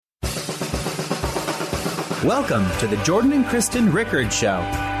Welcome to the Jordan and Kristen Rickards Show.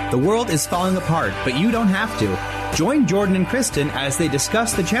 The world is falling apart, but you don't have to. Join Jordan and Kristen as they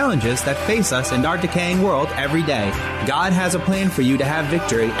discuss the challenges that face us in our decaying world every day. God has a plan for you to have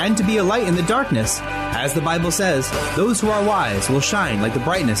victory and to be a light in the darkness. As the Bible says, those who are wise will shine like the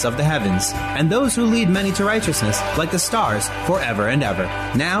brightness of the heavens, and those who lead many to righteousness like the stars forever and ever.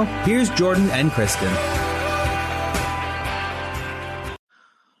 Now, here's Jordan and Kristen.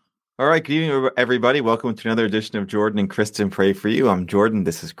 All right, good evening, everybody. Welcome to another edition of Jordan and Kristen Pray For You. I'm Jordan,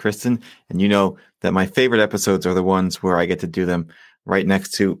 this is Kristen, and you know that my favorite episodes are the ones where I get to do them right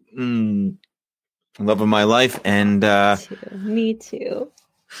next to love of my life, and Me too.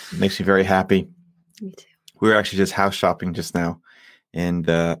 Makes me very happy. Me too. We were actually just house shopping just now, and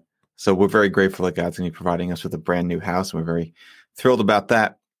so we're very grateful that God's going to be providing us with a brand new house, and we're very thrilled about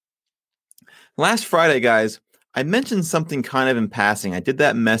that. Last Friday, guys, I mentioned something kind of in passing. I did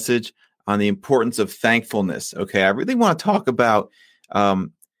that message on the importance of thankfulness. Okay, I really want to talk about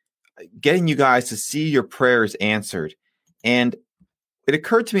getting you guys to see your prayers answered. And it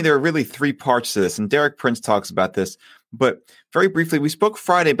occurred to me there are really three parts to this. And Derek Prince talks about this. But very briefly, we spoke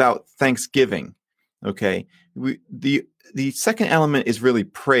Friday about Thanksgiving. Okay, the second element is really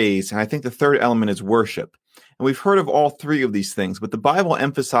praise. And I think the third element is worship. And we've heard of all three of these things. But the Bible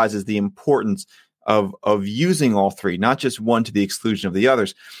emphasizes the importance of using all three, not just one to the exclusion of the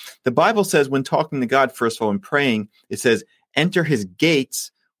others. The Bible says when talking to God, first of all, and praying, it says, enter his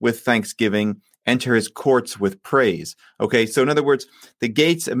gates with thanksgiving, enter his courts with praise. Okay, so in other words, the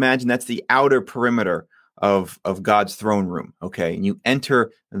gates, imagine that's the outer perimeter of God's throne room. Okay, and you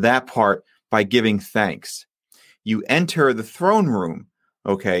enter that part by giving thanks. You enter the throne room,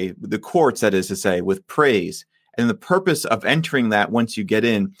 okay, the courts, that is to say, with praise. And the purpose of entering that once you get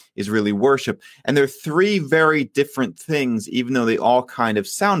in is really worship. And there are three very different things, even though they all kind of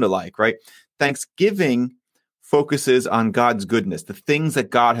sound alike, right? Thanksgiving focuses on God's goodness, the things that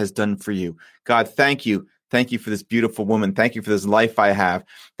God has done for you. God, thank you. Thank you for this beautiful woman. Thank you for this life I have.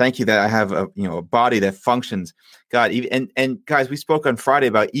 Thank you that I have a body that functions. God, and guys, we spoke on Friday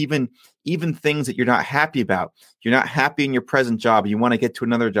about even things that you're not happy about. You're not happy in your present job. You want to get to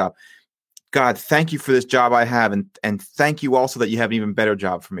another job. God, thank you for this job I have, and thank you also that you have an even better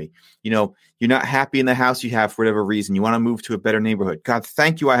job for me. You know, you're not happy in the house you have for whatever reason. You want to move to a better neighborhood. God,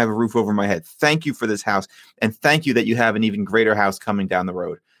 thank you I have a roof over my head. Thank you for this house, and thank you that you have an even greater house coming down the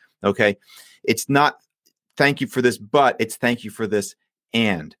road. Okay? It's not thank you for this, but it's thank you for this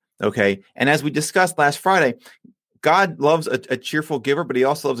and. Okay? And as we discussed last Friday, God loves a cheerful giver, but he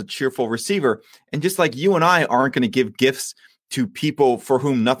also loves a cheerful receiver. And just like you and I aren't going to give gifts to people for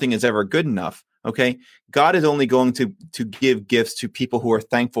whom nothing is ever good enough, okay? God is only going to give gifts to people who are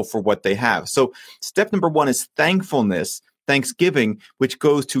thankful for what they have. So step number one is thankfulness, thanksgiving, which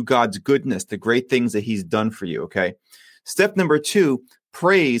goes to God's goodness, the great things that he's done for you, okay? Step number two,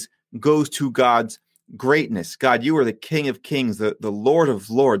 praise, goes to God's greatness. God, you are the King of Kings, the Lord of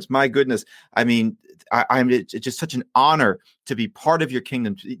Lords. My goodness, I mean, it's just such an honor to be part of your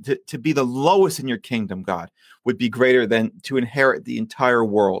kingdom, to be the lowest in your kingdom, God, would be greater than to inherit the entire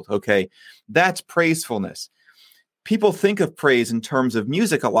world, okay? That's praisefulness. People think of praise in terms of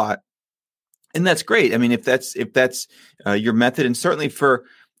music a lot, and that's great. I mean, if that's your method, and certainly for,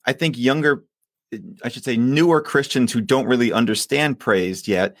 I think, newer Christians who don't really understand praise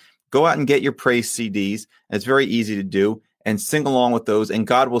yet, go out and get your praise CDs. It's very easy to do, and sing along with those, and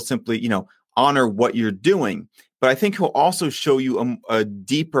God will simply, honor what you're doing. But I think he'll also show you a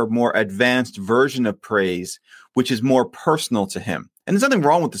deeper, more advanced version of praise, which is more personal to him. And there's nothing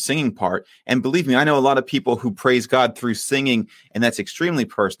wrong with the singing part. And believe me, I know a lot of people who praise God through singing, and that's extremely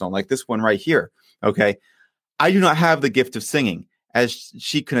personal, like this one right here. Okay. I do not have the gift of singing, as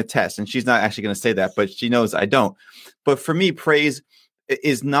she can attest. And she's not actually going to say that, but she knows I don't. But for me, praise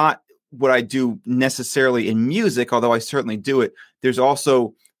is not what I do necessarily in music, although I certainly do it. There's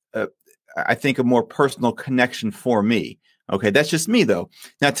also I think a more personal connection for me. Okay, that's just me though.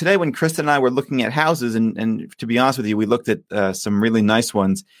 Now today, when Kristen and I were looking at houses, and to be honest with you, we looked at some really nice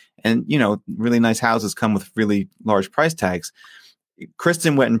ones, and really nice houses come with really large price tags.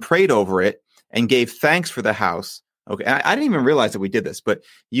 Kristen went and prayed over it and gave thanks for the house. Okay, and I didn't even realize that we did this, but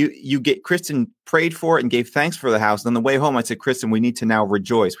Kristen prayed for it and gave thanks for the house. And on the way home, I said, Kristen, we need to now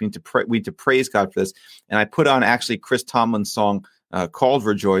rejoice. We need to pray. We need to praise God for this. And I put on actually Chris Tomlin's song called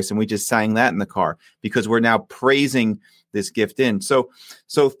Rejoice, and we just sang that in the car because we're now praising this gift in. So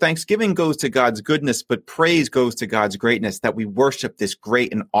thanksgiving goes to God's goodness, but praise goes to God's greatness, that we worship this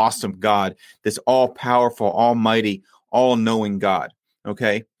great and awesome God, this all-powerful, almighty, all-knowing God,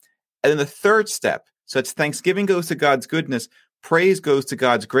 okay? And then the third step, so it's thanksgiving goes to God's goodness, praise goes to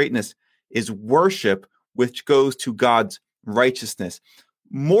God's greatness, is worship, which goes to God's righteousness.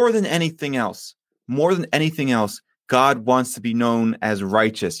 More than anything else, God wants to be known as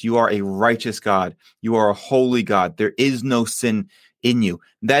righteous. You are a righteous God. You are a holy God. There is no sin in you.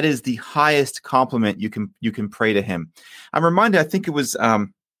 That is the highest compliment you can pray to him. I'm reminded, I think it was, I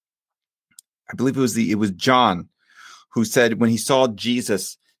believe it was John who said when he saw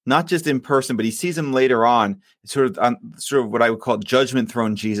Jesus, not just in person, but he sees him later on, sort of what I would call judgment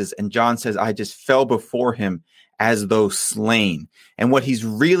throne Jesus. And John says, I just fell before him as though slain. And what he's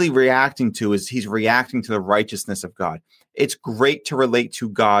really reacting to is he's reacting to the righteousness of God. It's great to relate to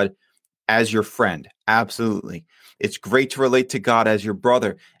God as your friend. Absolutely. It's great to relate to God as your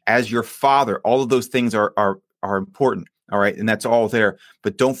brother, as your father. All of those things are important. All right. And that's all there.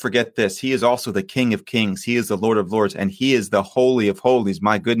 But don't forget this. He is also the King of Kings. He is the Lord of Lords, and he is the Holy of Holies.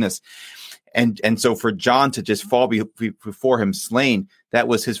 My goodness. And so for John to just fall before him slain, that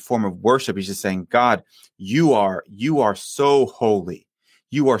was his form of worship. He's just saying, God, you are so holy.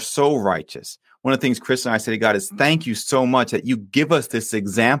 You are so righteous. One of the things Chris and I say to God is, thank you so much that you give us this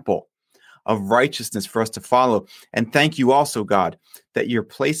example of righteousness for us to follow. And thank you also, God, that you're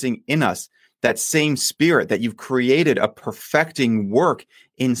placing in us that same spirit, that you've created a perfecting work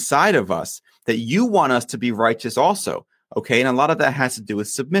inside of us, that you want us to be righteous also. Okay. And a lot of that has to do with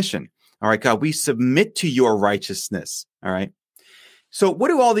submission. All right, God, we submit to your righteousness. All right. So what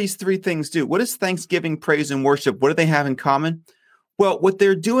do all these three things do? What does thanksgiving, praise, and worship, what do they have in common? Well, what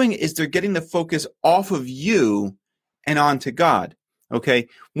they're doing is they're getting the focus off of you and onto God. Okay.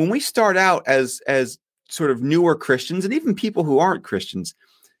 When we start out as sort of newer Christians, and even people who aren't Christians,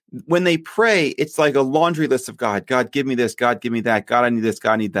 when they pray, it's like a laundry list of God. God, give me this. God, give me that. God, I need this.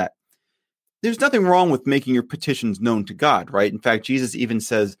 God, I need that. There's nothing wrong with making your petitions known to God, right? In fact, Jesus even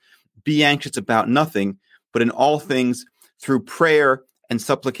says, be anxious about nothing, but in all things, through prayer and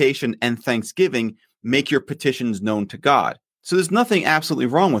supplication and thanksgiving, make your petitions known to God. So there's nothing absolutely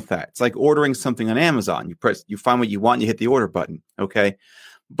wrong with that. It's like ordering something on Amazon. You find what you want, you hit the order button, okay?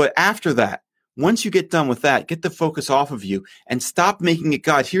 But after that, once you get done with that, get the focus off of you and stop making it,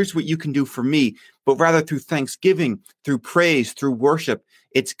 God, here's what you can do for me, but rather through thanksgiving, through praise, through worship,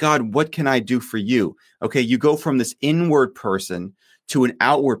 it's God, what can I do for you? Okay, you go from this inward person to an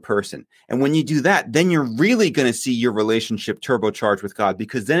outward person. And when you do that, then you're really going to see your relationship turbocharged with God,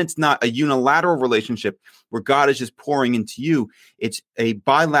 because then it's not a unilateral relationship where God is just pouring into you. It's a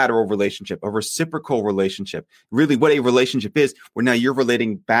bilateral relationship, a reciprocal relationship. Really what a relationship is, where now you're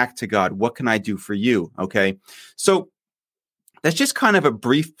relating back to God. What can I do for you? Okay. So that's just kind of a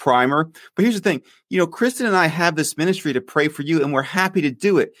brief primer. But here's the thing, Kristen and I have this ministry to pray for you, and we're happy to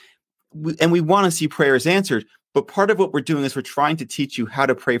do it. And we want to see prayers answered. But part of what we're doing is we're trying to teach you how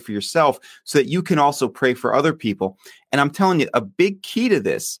to pray for yourself so that you can also pray for other people. And I'm telling you, a big key to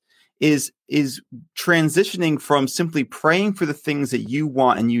this is transitioning from simply praying for the things that you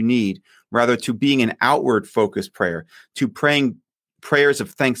want and you need, rather to being an outward focused prayer, to praying prayers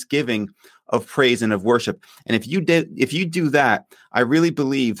of thanksgiving, of praise, and of worship. And if you do that, I really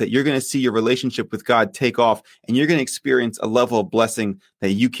believe that you're going to see your relationship with God take off, and you're going to experience a level of blessing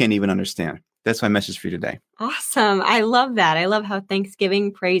that you can't even understand. That's my message for you today. Awesome. I love that. I love how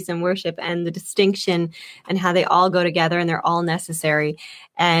thanksgiving, praise, and worship, and the distinction, and how they all go together and they're all necessary.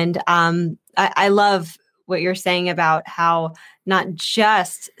 And I love what you're saying about how not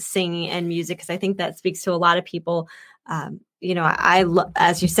just singing and music, because I think that speaks to a lot of people. As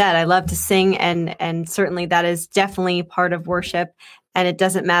you said, I love to sing, and certainly that is definitely part of worship. And it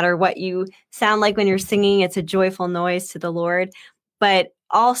doesn't matter what you sound like when you're singing. It's a joyful noise to the Lord. But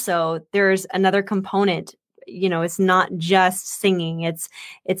also there's another component. It's not just singing. It's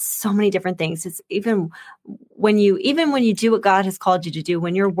so many different things. It's even when you do what God has called you to do,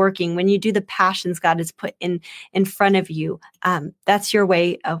 when you're working, when you do the passions God has put in front of you, that's your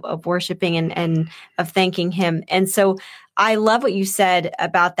way of worshiping and of thanking him. And so I love what you said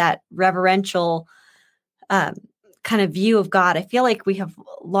about that reverential kind of view of God. I feel like we have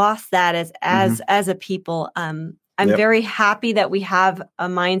lost that as a people. I'm very happy that we have a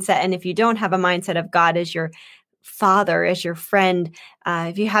mindset. And if you don't have a mindset of God as your father, as your friend,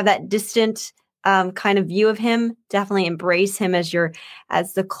 if you have that distant kind of view of him, definitely embrace him as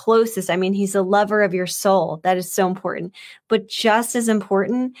the closest. I mean, he's a lover of your soul. That is so important. But just as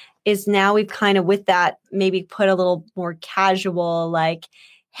important is now we've kind of with that maybe put a little more casual, like,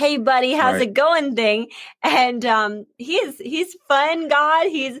 hey buddy, how's it going thing. And he's fun, God.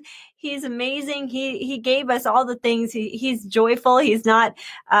 He's amazing. He gave us all the things. He's joyful. He's not,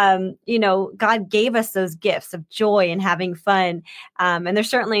 God gave us those gifts of joy and having fun. And there's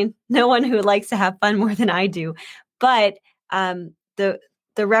certainly no one who likes to have fun more than I do. But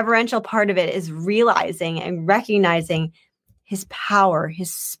the reverential part of it is realizing and recognizing his power,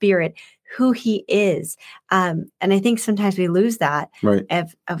 his spirit, who he is. And I think sometimes we lose that Right.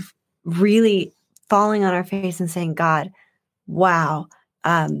 of really falling on our face and saying, God, wow,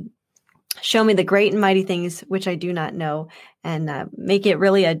 show me the great and mighty things which I do not know, and make it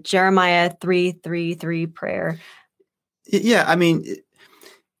really a Jeremiah 3:3 prayer. Yeah, I mean,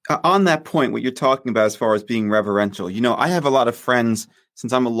 on that point, what you're talking about as far as being reverential, I have a lot of friends,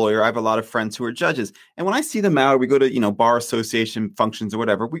 since I'm a lawyer, I have a lot of friends who are judges. And when I see them out, we go to, bar association functions or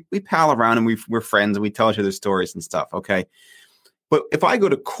whatever, we pal around and we're friends and we tell each other stories and stuff, okay? But if I go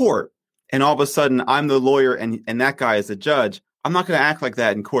to court and all of a sudden I'm the lawyer and that guy is the judge, I'm not going to act like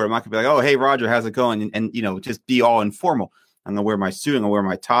that in court. I'm not going to be like, oh, hey, Roger, how's it going? And just be all informal. I'm going to wear my suit, I'm going to wear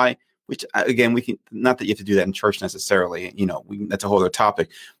my tie, which, again, we can, not that you have to do that in church necessarily, that's a whole other topic.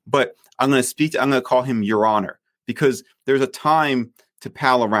 But I'm going to call him Your Honor, because there's a time to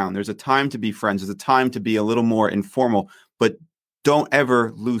pal around. There's a time to be friends. There's a time to be a little more informal, but don't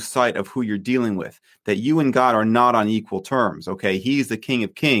ever lose sight of who you're dealing with, that you and God are not on equal terms. Okay. He's the King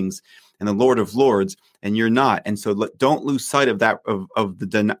of Kings and the Lord of Lords, and you're not. And so don't lose sight of that, of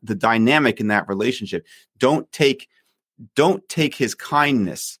the dynamic in that relationship. Don't take his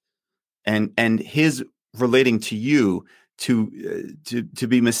kindness and his relating to you to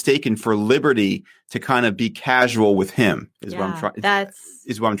be mistaken for liberty to kind of be casual with him is what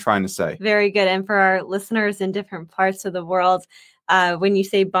I'm trying to say. Very good. And for our listeners in different parts of the world, when you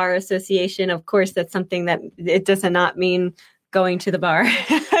say bar association, of course, that's something that it does not mean going to the bar.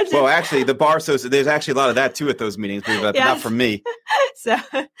 Well, actually, the bar association, there's actually a lot of that too at those meetings, but not for me. So,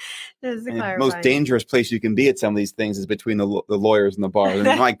 just to clarify. The most dangerous place you can be at some of these things is between the lawyers and the bar. And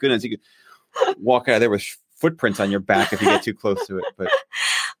my goodness, you could walk out of there with footprints on your back if you get too close to it. But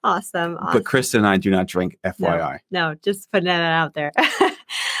awesome. But Kristen and I do not drink, FYI. No, just putting that out there.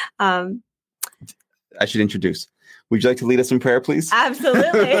 I should introduce. Would you like to lead us in prayer, please?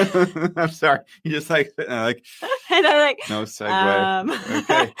 Absolutely. I'm sorry. You just like and I'm like, no segue.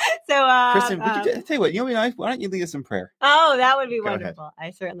 Okay. So, Kristen, tell you what, why don't you lead us in prayer? Oh, that would be Go wonderful. Ahead.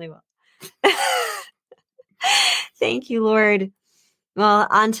 I certainly will. Thank you, Lord. Well,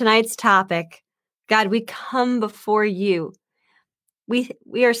 on tonight's topic, God, we come before you. We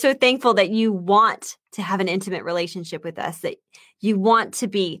are so thankful that you want to have an intimate relationship with us, that you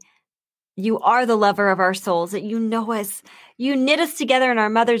are the lover of our souls, that you know us. You knit us together in our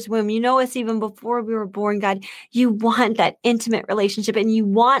mother's womb. You know us even before we were born, God. You want that intimate relationship, and you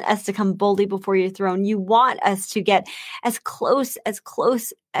want us to come boldly before your throne. You want us to get as close as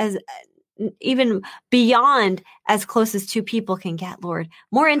even beyond as close as two people can get, Lord.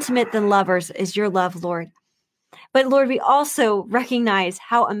 More intimate than lovers is your love, Lord. But Lord, we also recognize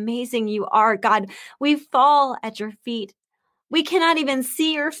how amazing you are, God. We fall at your feet. We cannot even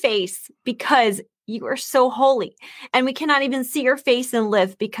see your face because you are so holy. And we cannot even see your face and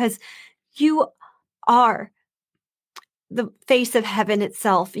live because you are the face of heaven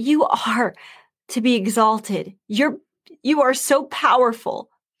itself. You are to be exalted. You are so powerful.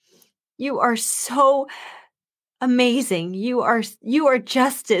 You are so amazing. You are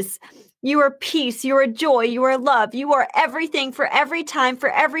justice. You are peace. You are joy. You are love. You are everything for every time, for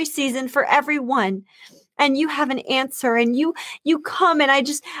every season, for everyone. And you have an answer, and you come, and I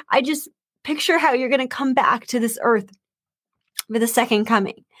just picture how you're going to come back to this earth for the second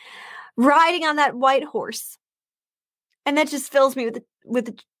coming, riding on that white horse. And that just fills me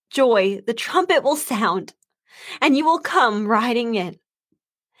with joy. The trumpet will sound, and you will come riding in.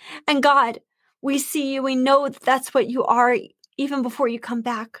 And God, we see you. We know that that's what you are even before you come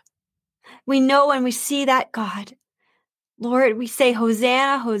back. We know and we see that, God. Lord, we say,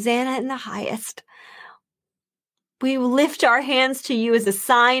 Hosanna, Hosanna in the highest. We lift our hands to you as a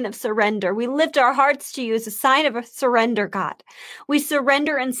sign of surrender. We lift our hearts to you as a sign of a surrender, God. We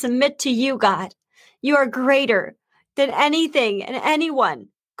surrender and submit to you, God. You are greater than anything and anyone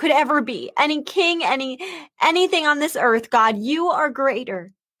could ever be. Any king, anything on this earth, God, you are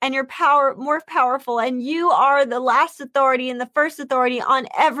greater and your power more powerful. And you are the last authority and the first authority on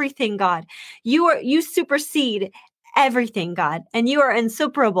everything, God. You supersede everything, God, and you are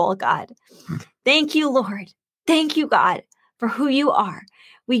insuperable, God. Thank you, Lord. Thank you, God, for who you are.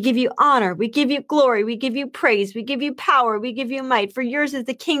 We give you honor. We give you glory. We give you praise. We give you power. We give you might. For yours is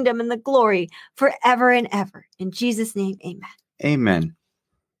the kingdom and the glory forever and ever. In Jesus' name, amen. Amen.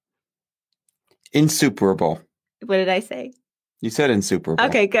 Insuperable. What did I say? You said insuperable.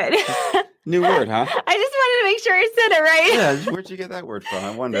 Okay, good. New word, huh? I just wanted to make sure I said it right. Yeah, where'd you get that word from?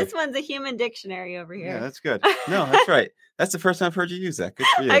 I wonder. This one's a human dictionary over here. Yeah, that's good. No, that's right. That's the first time I've heard you use that. Good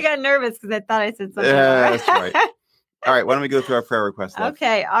for you. I got nervous because I thought I said something. Yeah, that's right. All right, why don't we go through our prayer requests?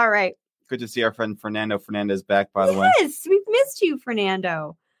 Okay, all right. Good to see our friend Fernando Fernandez back, by the way. Yes, we've missed you,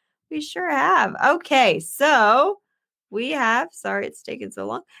 Fernando. We sure have. Okay, so we have, sorry it's taken so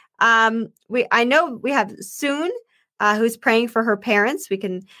long. I know we have Soon, who's praying for her parents. We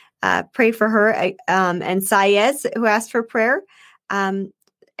can pray for her, and Sayez, who asked for prayer. And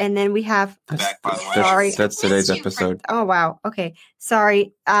then we have, Back, by the way. Sorry. That's today's episode. Oh, wow. Okay.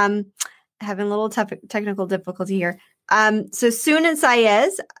 Sorry. Having a little technical difficulty here. So Soon and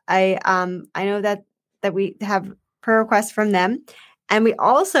Sayez, I know that we have prayer requests from them. And we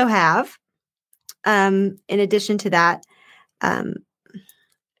also have, in addition to that,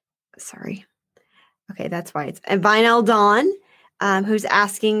 sorry. Okay, that's why it's and Vinell Dawn, who's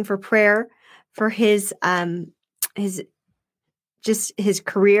asking for prayer for his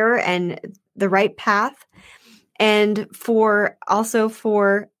career and the right path, and for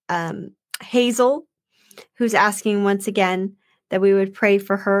Hazel, who's asking once again that we would pray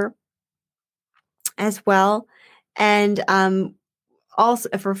for her as well, and also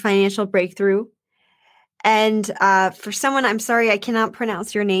for financial breakthrough. And for someone, I'm sorry, I cannot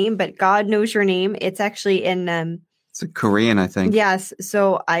pronounce your name, but God knows your name. It's actually in it's in Korean, I think. Yes,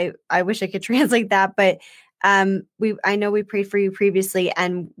 so I wish I could translate that, but I know we prayed for you previously,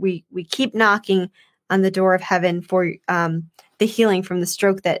 and we keep knocking on the door of heaven for the healing from the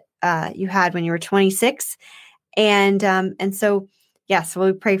stroke that you had when you were 26, and so yes,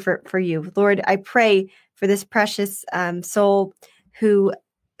 we pray for you, Lord. I pray for this precious soul who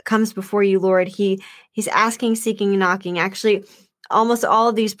comes before you, Lord. He's asking, seeking, knocking. Actually, almost all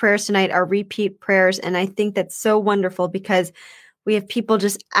of these prayers tonight are repeat prayers, and I think that's so wonderful because we have people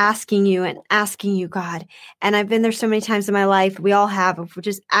just asking you, God. And I've been there so many times in my life. We all have. We're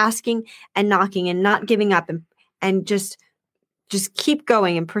just asking and knocking and not giving up and just keep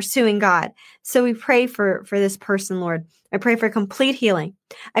going and pursuing God. So we pray for this person, Lord. I pray for complete healing.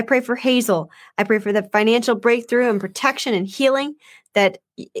 I pray for Hazel. I pray for the financial breakthrough and protection and healing that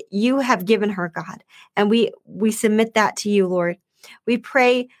you have given her, God. And we submit that to you, Lord. We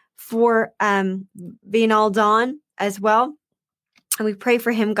pray for Vinell Dawn as well. And we pray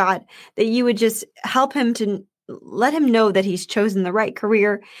for him, God, that you would just help him to let him know that he's chosen the right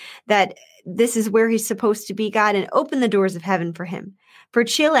career, that this is where he's supposed to be, God, and open the doors of heaven for him. For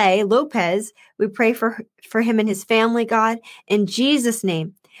Chile Lopez, we pray for him and his family, God, in Jesus'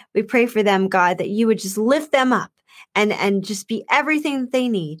 name. We pray for them, God, that you would just lift them up and just be everything that they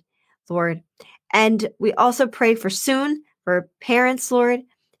need, Lord. And we also pray for Soon, for parents, Lord,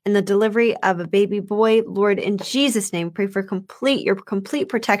 and the delivery of a baby boy, Lord, in Jesus' name. Pray for your complete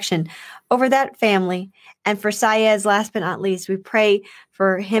protection over that family. And for Sayez, last but not least, we pray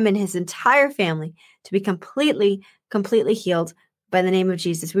for him and his entire family to be completely healed by the name of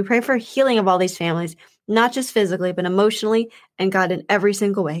Jesus. We pray for healing of all these families, not just physically, but emotionally, and God, in every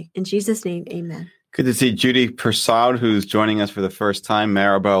single way. In Jesus' name, amen. Good to see Judy Persaud, who's joining us for the first time.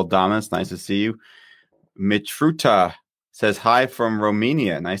 Maribel Damas, nice to see you. Mitruta says hi from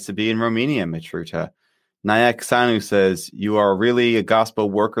Romania. Nice to be in Romania, Mitruta. Nayak Sanu says, you are really a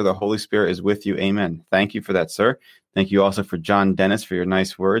gospel worker. The Holy Spirit is with you. Amen. Thank you for that, sir. Thank you also for John Dennis for your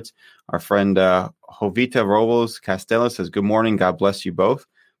nice words. Our friend Jovita Robles Castello says, good morning. God bless you both.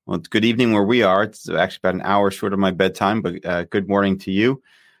 Well, it's good evening where we are. It's actually about an hour short of my bedtime, but good morning to you.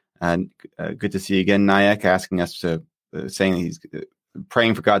 And good to see you again, Nayak, asking us to, saying he's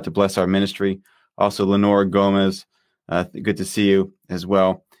praying for God to bless our ministry. Also, Lenora Gomez, good to see you as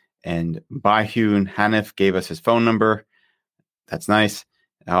well. And Bahyun Hanif gave us his phone number. That's nice.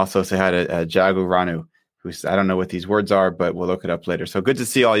 I also say hi to Jagu Ranu, who's, I don't know what these words are, but we'll look it up later. So good to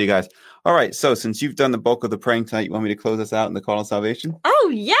see all you guys. All right. So since you've done the bulk of the praying tonight, you want me to close us out in the call of salvation?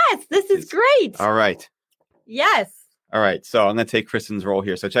 Oh, yes. This is great. All right. Yes. All right. So I'm going to take Kristen's role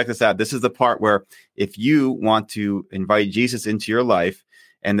here. So check this out. This is the part where if you want to invite Jesus into your life,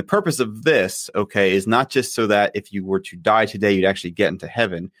 and the purpose of this, okay, is not just so that if you were to die today, you'd actually get into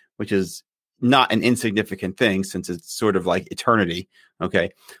heaven, which is not an insignificant thing since it's sort of like eternity,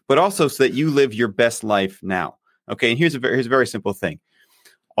 okay, but also so that you live your best life now, okay? And here's a very simple thing.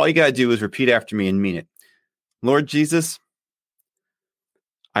 All you got to do is repeat after me and mean it. Lord Jesus,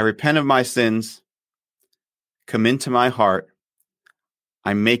 I repent of my sins, come into my heart,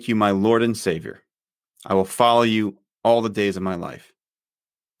 I make you my Lord and Savior. I will follow you all the days of my life.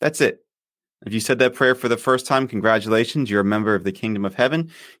 That's it. If you said that prayer for the first time, congratulations. You're a member of the kingdom of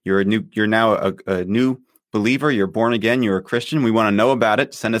heaven. You're now a new believer. You're born again. You're a Christian. We want to know about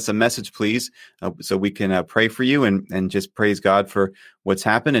it. Send us a message, please, so we can pray for you and just praise God for what's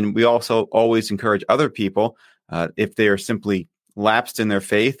happened. And we also always encourage other people, if they are simply lapsed in their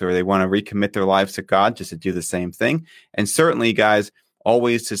faith or they want to recommit their lives to God, just to do the same thing. And certainly, guys,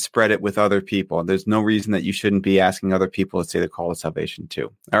 always to spread it with other people. There's no reason that you shouldn't be asking other people to say the call to salvation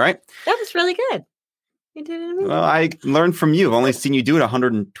too. All right? That was really good. You did it amazing. Well, I learned from you. I've only seen you do it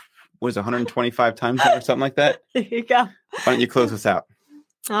 125 times or something like that. There you go. Why don't you close us out?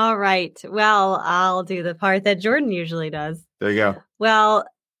 All right. Well, I'll do the part that Jordan usually does. There you go. Well,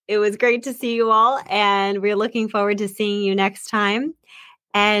 it was great to see you all, and we're looking forward to seeing you next time.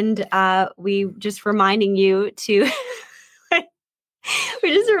 And we're just reminding you to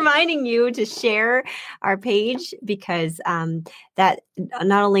share our page, because that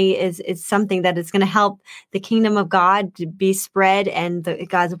not only is something that is going to help the kingdom of God to be spread and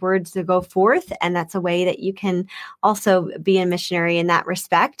God's words to go forth. And that's a way that you can also be a missionary in that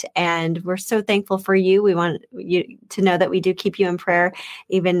respect. And we're so thankful for you. We want you to know that we do keep you in prayer,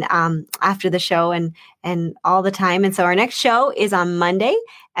 even after the show and all the time. And so our next show is on Monday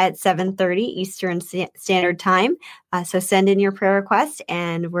at 7:30 Eastern Standard Time. So send in your prayer request,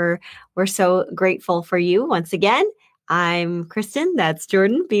 and we're so grateful for you. Once again, I'm Kristen. That's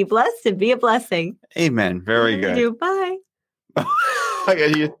Jordan. Be blessed and be a blessing. Amen. Very good. Bye. I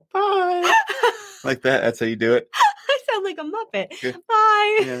got you. Bye. Like that. That's how you do it. I sound like a Muppet. Good.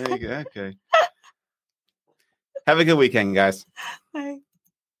 Bye. Yeah, there you go. Okay. Have a good weekend, guys. Bye.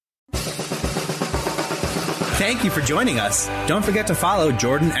 Thank you for joining us. Don't forget to follow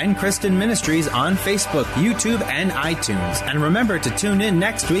Jordan and Kristen Ministries on Facebook, YouTube, and iTunes. And remember to tune in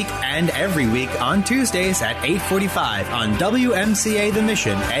next week and every week on Tuesdays at 8:45 on WMCA The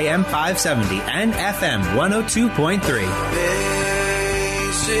Mission, AM 570 and FM 102.3.